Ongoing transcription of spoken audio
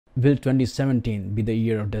Will 2017 be the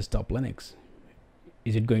year of desktop Linux?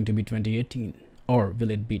 Is it going to be 2018? Or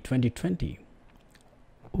will it be 2020?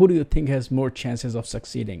 Who do you think has more chances of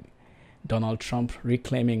succeeding? Donald Trump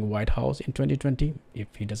reclaiming White House in 2020 if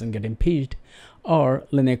he doesn't get impeached, or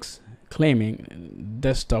Linux claiming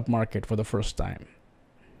desktop market for the first time?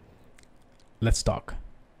 Let's talk.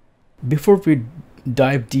 Before we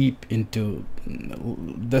dive deep into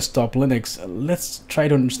desktop Linux, let's try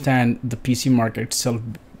to understand the PC market itself,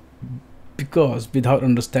 because without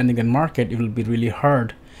understanding the market, it will be really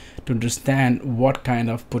hard to understand what kind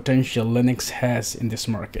of potential Linux has in this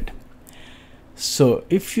market. So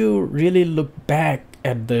if you really look back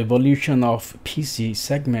at the evolution of PC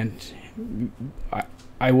segment,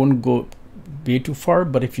 I won't go way too far,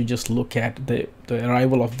 but if you just look at the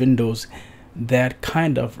arrival of Windows, that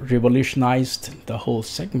kind of revolutionized the whole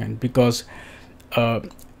segment, because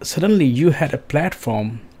suddenly you had a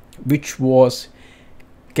platform which was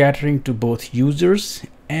catering to both users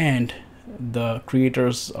and the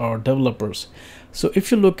creators or developers. So if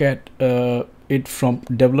you look at it from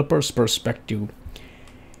developers perspective,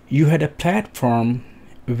 you had a platform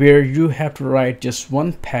where you have to write just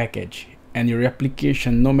one package and your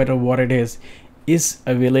application, no matter what it is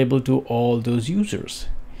available to all those users.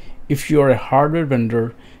 If you are a hardware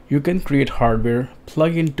vendor, you can create hardware,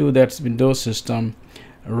 plug into that Windows system,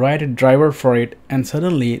 write a driver for it, and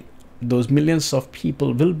suddenly those millions of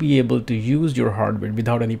people will be able to use your hardware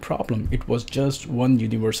without any problem. It was just one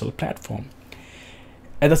universal platform.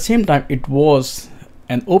 At the same time, it was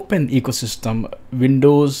an open ecosystem.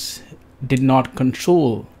 Windows did not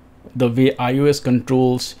control the way iOS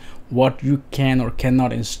controls what you can or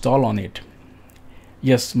cannot install on it.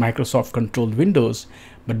 Yes, Microsoft controlled Windows,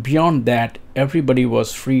 but beyond that, everybody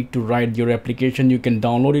was free to write your application. You can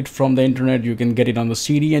download it from the internet, you can get it on the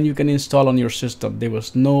CD, and you can install on your system. There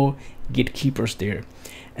was no gatekeepers there.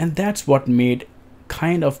 And that's what made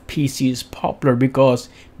kind of PCs popular, because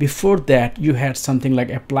before that you had something like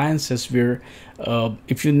appliances where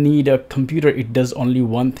if you need a computer, it does only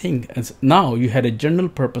one thing. And now you had a general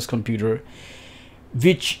purpose computer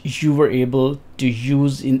which you were able to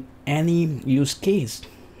use in any use case.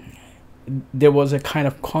 There was a kind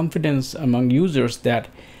of confidence among users that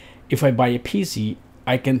if I buy a PC,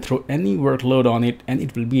 I can throw any workload on it and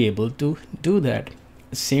it will be able to do that.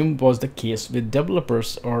 Same was the case with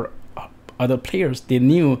developers or other players. They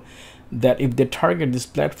knew that if they target this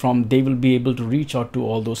platform, they will be able to reach out to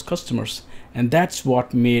all those customers. And that's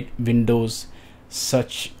what made Windows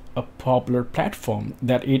such a popular platform,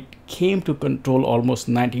 that it came to control almost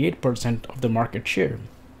 98% of the market share.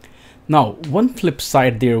 Now, one flip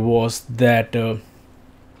side there was that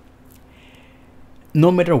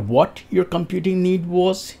no matter what your computing need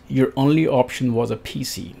was, your only option was a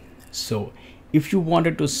PC. So if you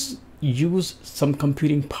wanted to use some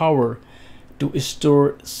computing power to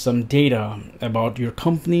store some data about your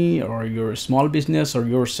company or your small business or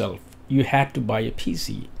yourself, you had to buy a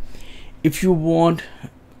PC. If you want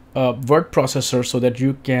a word processor so that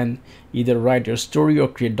you can either write your story or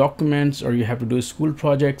create documents, or you have to do school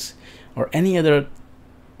projects or any other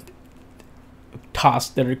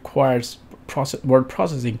task that requires word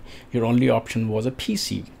processing, your only option was a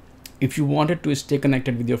PC. If you wanted to stay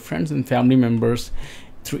connected with your friends and family members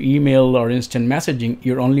through email or instant messaging,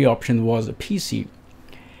 your only option was a PC.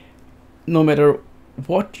 No matter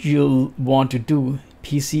what you want to do,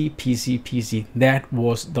 PC, that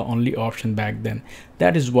was the only option back then.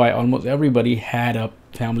 That is why almost everybody had a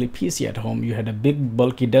family PC at home. You had a big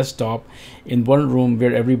bulky desktop in one room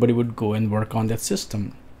where everybody would go and work on that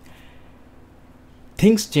system.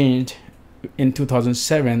 Things changed in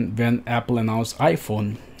 2007 when Apple announced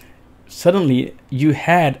iPhone. Suddenly you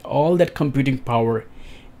had all that computing power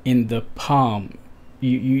in the palm.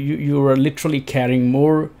 You were literally carrying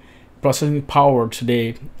more processing power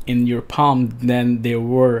today in your palm than there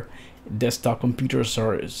were desktop computers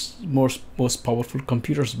or most powerful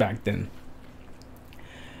computers back then.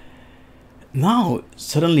 Now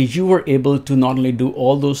suddenly you were able to not only do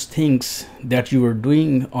all those things that you were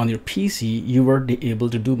doing on your PC, you were able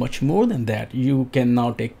to do much more than that. You can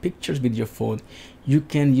now take pictures with your phone. You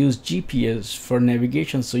can use GPS for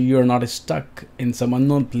navigation, so you are not stuck in some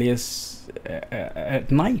unknown place at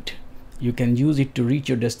night. You can use it to reach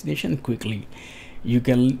your destination quickly. You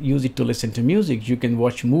can use it to listen to music. You can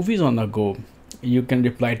watch movies on the go. You can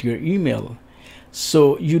reply to your email.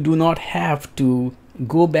 So you do not have to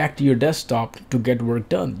go back to your desktop to get work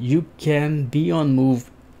done. You can be on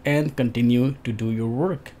move and continue to do your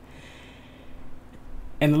work.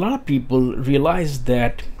 And a lot of people realized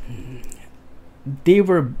that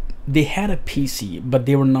they had a PC, but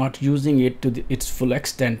they were not using it to its full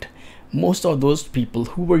extent. Most of those people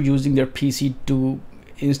who were using their PC to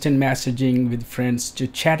instant messaging with friends, to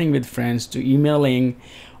chatting with friends, to emailing,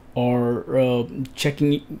 or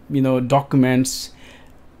checking documents,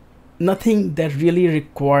 nothing that really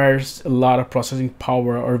requires a lot of processing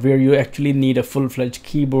power, or where you actually need a full-fledged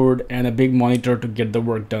keyboard and a big monitor to get the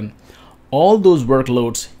work done. All those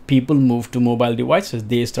workloads, people move to mobile devices.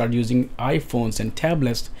 They start using iPhones and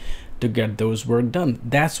tablets to get those work done.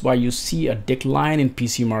 That's why you see a decline in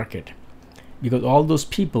PC market, because all those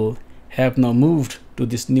people have now moved to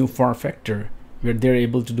this new form factor where they're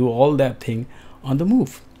able to do all that thing on the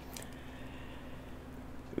move.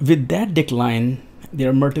 With that decline, there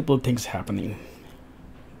are multiple things happening.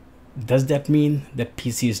 Does that mean that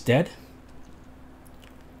PC is dead?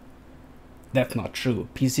 That's not true.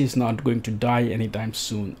 PC is not going to die anytime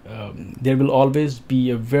soon. There will always be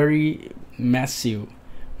a very massive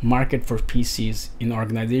market for PCs in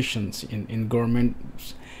organizations, in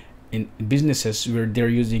governments, in businesses where they're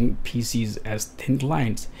using PCs as thin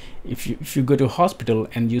clients. If you go to a hospital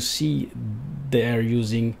and you see they're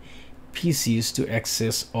using PCs to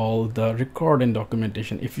access all the record and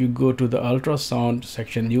documentation. If you go to the ultrasound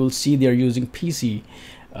section, you will see they're using PC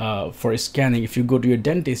for scanning. If you go to your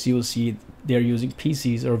dentist, you will see they're using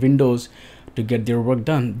PCs or Windows to get their work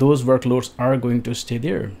done. Those workloads are going to stay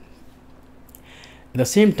there. At the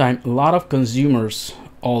same time, a lot of consumers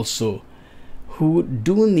also who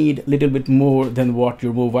do need a little bit more than what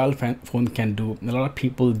your mobile phone can do. A lot of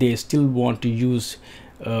people, they still want to use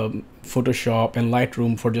Photoshop and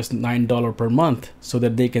Lightroom for just $9 per month so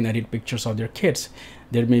that they can edit pictures of their kids.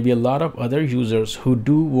 There may be a lot of other users who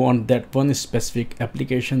do want that one specific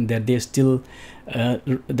application that they still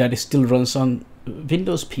that still runs on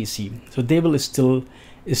Windows PC, so they will still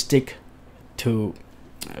stick to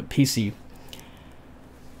PC.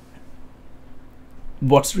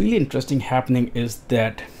 What's really interesting happening is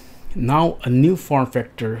that now a new form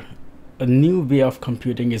factor, a new way of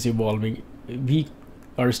computing is evolving. We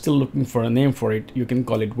are still looking for a name for it. You can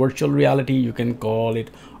call it virtual reality, you can call it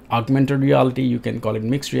augmented reality, you can call it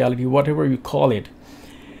mixed reality, whatever you call it.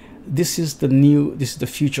 This is the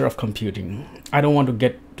future of computing. I don't want to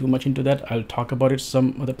get too much into that. I'll talk about it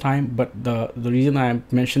some other time, but the reason I'm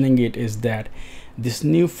mentioning it is that this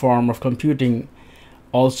new form of computing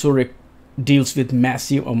also deals with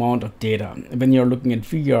massive amount of data. When you're looking at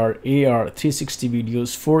VR, AR, 360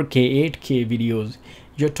 videos, 4K, 8K videos,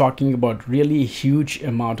 you're talking about really huge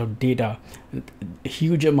amount of data,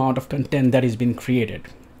 huge amount of content that is being created.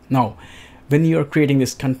 Now, when you're creating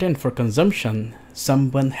this content for consumption,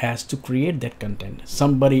 someone has to create that content.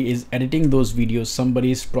 Somebody is editing those videos,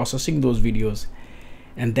 somebody is processing those videos,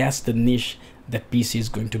 and that's the niche that PC is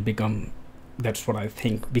going to become. That's what I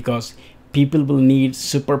think, because people will need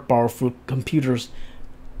super powerful computers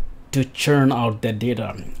to churn out that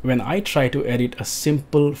data. When I try to edit a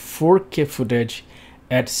simple 4K footage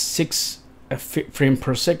at 6 frames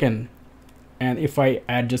per second, and if I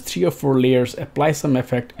add just 3 or 4 layers, apply some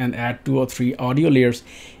effect, and add 2 or 3 audio layers,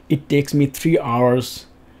 it takes me 3 hours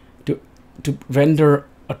to render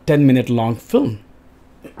a 10-minute long film.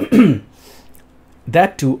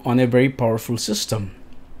 That too on a very powerful system.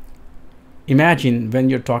 Imagine when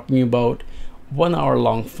you're talking about 1 hour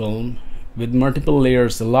long film with multiple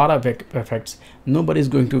layers, a lot of effects. Nobody's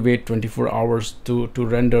going to wait 24 hours to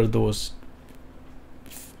render those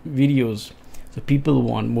videos. So people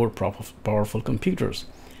want more powerful computers.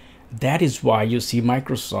 That is why you see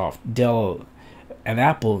Microsoft, Dell, and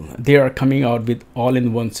Apple, they are coming out with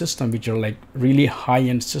all-in-one system, which are like really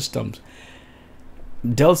high-end systems.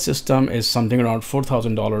 Dell system is something around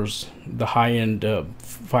 $4,000, the high-end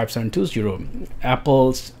 5720.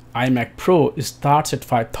 Apple's iMac Pro starts at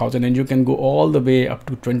 $5,000, and you can go all the way up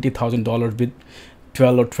to $20,000 with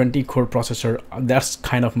 12 or 20 core processor. That's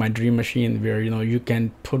kind of my dream machine, where you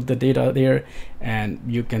can put the data there and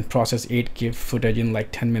you can process 8K footage in like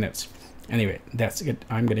 10 minutes. Anyway, that's it.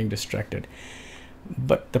 I'm getting distracted.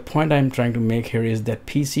 But the point I'm trying to make here is that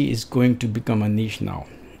PC is going to become a niche now,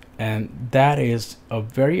 and that is a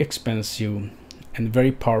very expensive and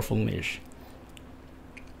very powerful niche.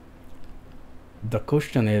 The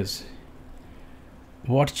question is,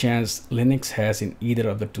 what chance Linux has in either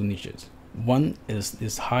of the two niches? One is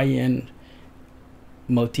this high-end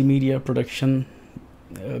multimedia production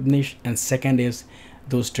niche, and second is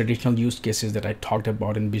those traditional use cases that I talked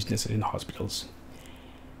about in businesses, in hospitals.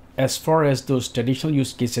 As far as those traditional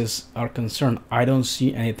use cases are concerned, I don't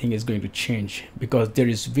see anything is going to change, because there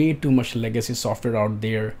is way too much legacy software out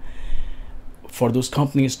there for those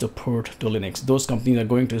companies to port to Linux. Those companies are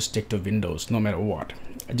going to stick to Windows no matter what.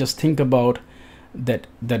 Just think about that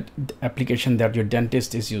application that your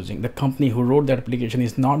dentist is using, the company who wrote that application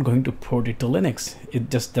is not going to port it to Linux. It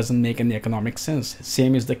just doesn't make any economic sense.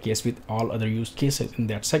 Same is the case with all other use cases in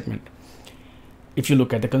that segment. If you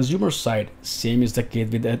look at the consumer side, same is the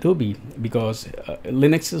case with Adobe, because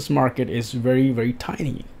Linux's market is very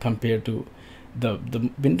tiny compared to the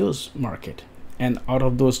Windows market. And out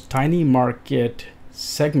of those tiny market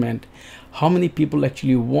segment, how many people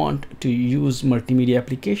actually want to use multimedia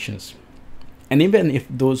applications? And even if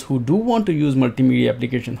those who do want to use multimedia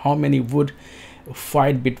application, how many would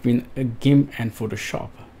fight between GIMP and Photoshop?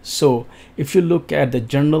 So if you look at the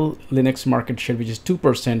general Linux market share, which is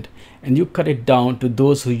 2%, and you cut it down to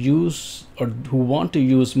those who use or who want to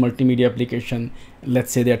use multimedia application,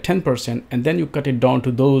 let's say they're 10%, and then you cut it down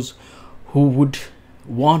to those who would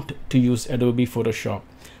want to use Adobe Photoshop.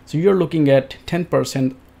 So you're looking at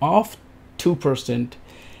 10% of 2%,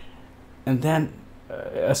 and then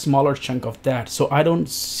a smaller chunk of that. So I don't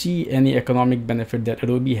see any economic benefit that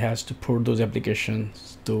Adobe has to port those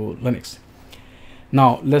applications to Linux.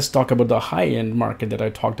 Now let's talk about the high-end market that I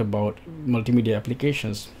talked about, multimedia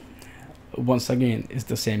applications. Once again, it's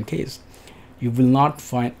the same case. You will not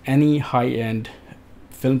find any high-end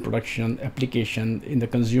film production application in the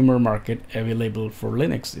consumer market available for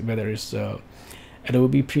Linux, whether it's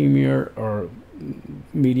Adobe Premiere or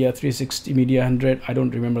Media 360, Media 100, I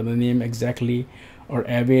don't remember the name exactly, or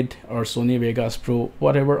Avid or Sony Vegas Pro,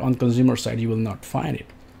 whatever. On consumer side you will not find it.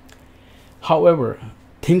 However,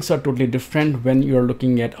 things are totally different when you're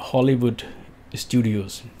looking at Hollywood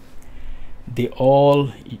studios. They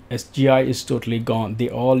all, SGI is totally gone. They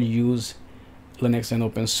all use Linux and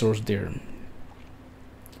open source there.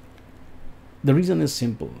 The reason is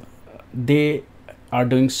simple. They are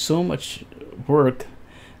doing so much work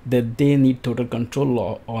that they need total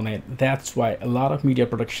control on it. That's why a lot of media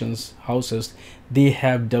productions houses, they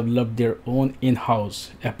have developed their own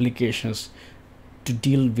in-house applications to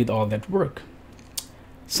deal with all that work.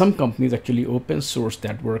 Some companies actually open source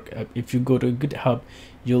that work. If you go to GitHub,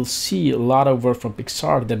 you'll see a lot of work from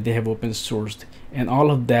Pixar that they have open sourced, and all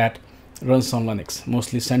of that runs on Linux,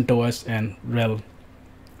 mostly CentOS and RHEL,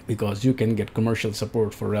 because you can get commercial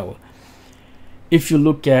support for RHEL. If you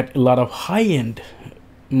look at a lot of high-end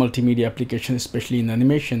multimedia applications, especially in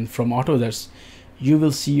animation from Autodesk, you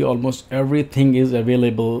will see almost everything is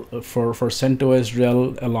available for CentOS,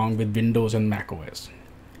 RHEL, along with Windows and Mac OS.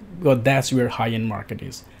 Well, that's where high-end market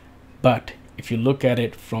is. But if you look at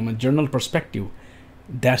it from a general perspective,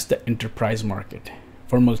 that's the enterprise market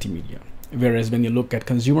for multimedia. Whereas when you look at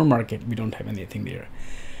consumer market, we don't have anything there.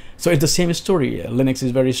 So it's the same story. Linux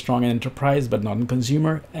is very strong in enterprise, but not in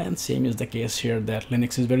consumer. And same is the case here, that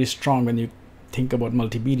Linux is very strong when you think about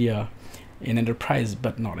multimedia in enterprise,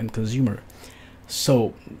 but not in consumer.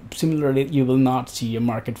 So similarly, you will not see a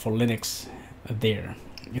market for Linux there.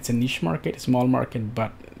 It's a niche market, a small market,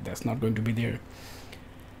 but that's not going to be there.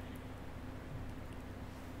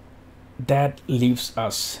 That leaves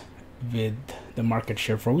us with the market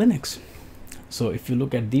share for Linux. So if you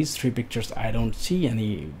look at these three pictures, I don't see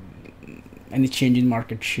any change in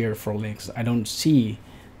market share for Linux. I don't see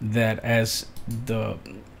that as the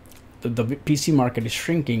PC market is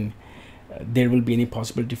shrinking, there will be any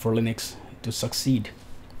possibility for Linux to succeed.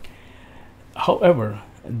 However,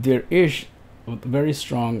 there is very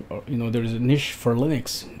strong, there is a niche for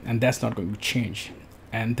Linux, and that's not going to change,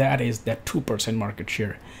 and that is that 2% market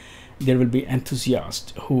share. There will be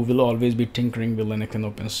enthusiasts who will always be tinkering with Linux and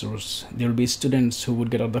open source. There will be students who would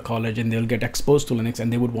get out of the college and they'll get exposed to Linux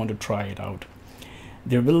and they would want to try it out.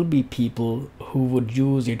 There will be people who would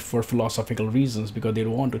use it for philosophical reasons because they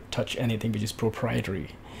don't want to touch anything which is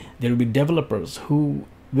proprietary. There will be developers who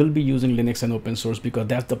will be using Linux and open source because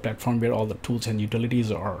that's the platform where all the tools and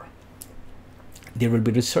utilities are. There will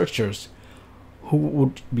be researchers who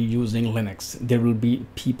would be using Linux. There will be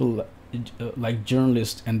people like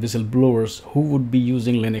journalists and whistleblowers who would be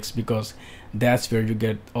using Linux because that's where you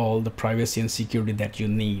get all the privacy and security that you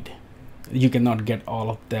need. You cannot get all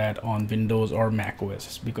of that on Windows or Mac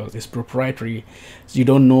OS because it's proprietary, so you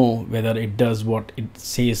don't know whether it does what it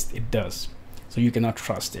says it does, so you cannot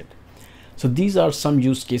trust it. So these are some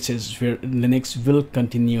use cases where Linux will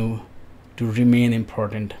continue to remain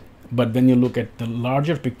important. But when you look at the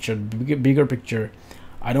larger picture, bigger picture,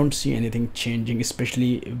 I don't see anything changing,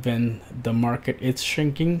 especially when the market is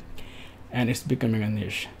shrinking and it's becoming a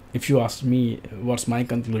niche. If you ask me, what's my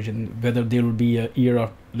conclusion, whether there will be a year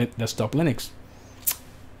of desktop Linux,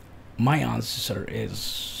 my answer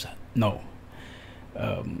is no.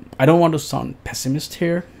 I don't want to sound pessimist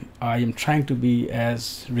here. I am trying to be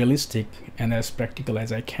as realistic and as practical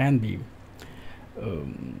as I can be.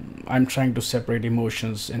 I'm trying to separate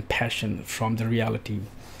emotions and passion from the reality,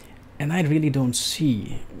 and I really don't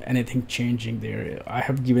see anything changing there. I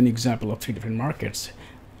have given example of 3 different markets.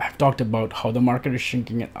 I've talked about how the market is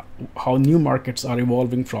shrinking and how new markets are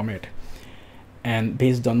evolving from it. And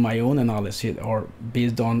based on my own analysis, or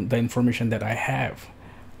based on the information that I have,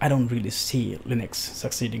 I don't really see Linux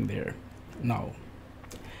succeeding there. Now,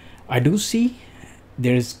 I do see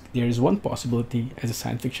there is one possibility. As a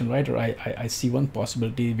science fiction writer, I see one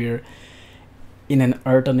possibility where in an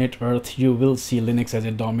alternate earth you will see Linux as a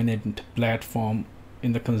dominant platform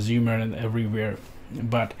in the consumer and everywhere.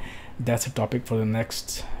 But that's a topic for the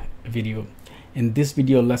next video. In this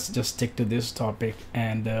video, let's just stick to this topic,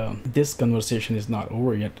 and this conversation is not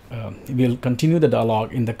over yet. We'll continue the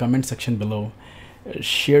dialogue in the comment section below.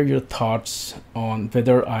 Share your thoughts on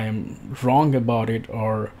whether I am wrong about it,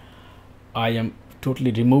 or I am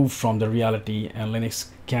totally removed from the reality and Linux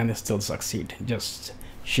can still succeed. Just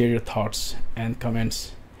share your thoughts and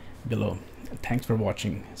comments below. Thanks for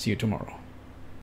watching. See you tomorrow.